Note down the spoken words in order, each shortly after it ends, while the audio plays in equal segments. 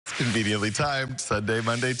Conveniently timed Sunday,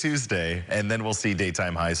 Monday, Tuesday, and then we'll see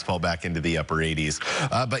daytime highs fall back into the upper 80s.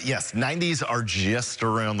 But yes, 90s are just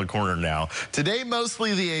around the corner now. Today,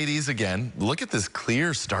 mostly the 80s again. Look at this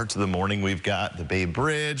clear start to the morning. We've got the Bay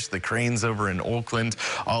Bridge, the cranes over in Oakland,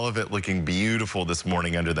 all of it looking beautiful this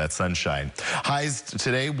morning under that sunshine. Highs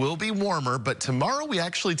today will be warmer, but tomorrow we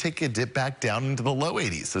actually take a dip back down into the low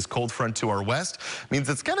 80s. This cold front to our west means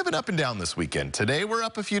it's kind of an up and down this weekend. Today we're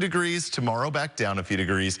up a few degrees, tomorrow back down a few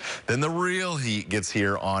degrees. Then the real heat gets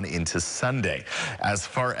here on into Sunday. As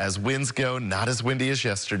far as winds go, not as windy as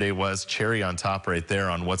yesterday was. Cherry on top right there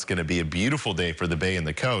on what's going to be a beautiful day for the Bay and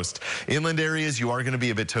the coast. Inland areas, you are going to be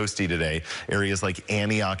a bit toasty today. Areas like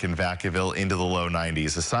Antioch and Vacaville into the low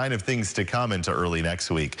 90s. A sign of things to come into early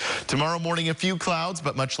next week. Tomorrow morning, a few clouds,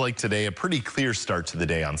 but much like today, a pretty clear start to the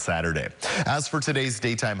day on Saturday. As for today's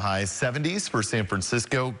daytime highs, 70s for San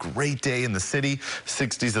Francisco. Great day in the city.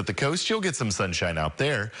 60s at the coast. You'll get some sunshine out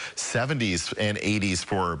there. 70s and 80s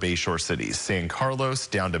for Bayshore cities. San Carlos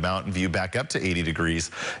down to Mountain View, back up to 80 degrees.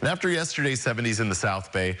 And after yesterday's 70s in the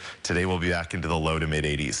South Bay, today we'll be back into the low to mid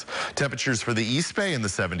 80s. Temperatures for the East Bay in the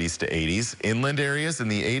 70s to 80s. Inland areas in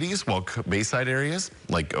the 80s, while Bayside areas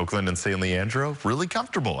like Oakland and San Leandro, really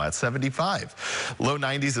comfortable at 75. Low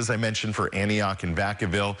 90s, as I mentioned, for Antioch and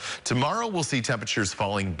Vacaville. Tomorrow we'll see temperatures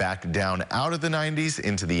falling back down out of the 90s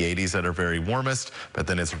into the 80s at our very warmest, but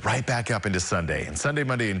then it's right back up into Sunday. And Sunday,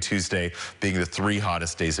 Monday, and Tuesday being the 3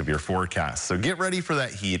 hottest days of your forecast. So get ready for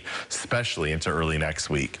that heat, especially into early next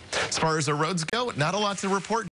week. As far as our roads go, not a lot to report.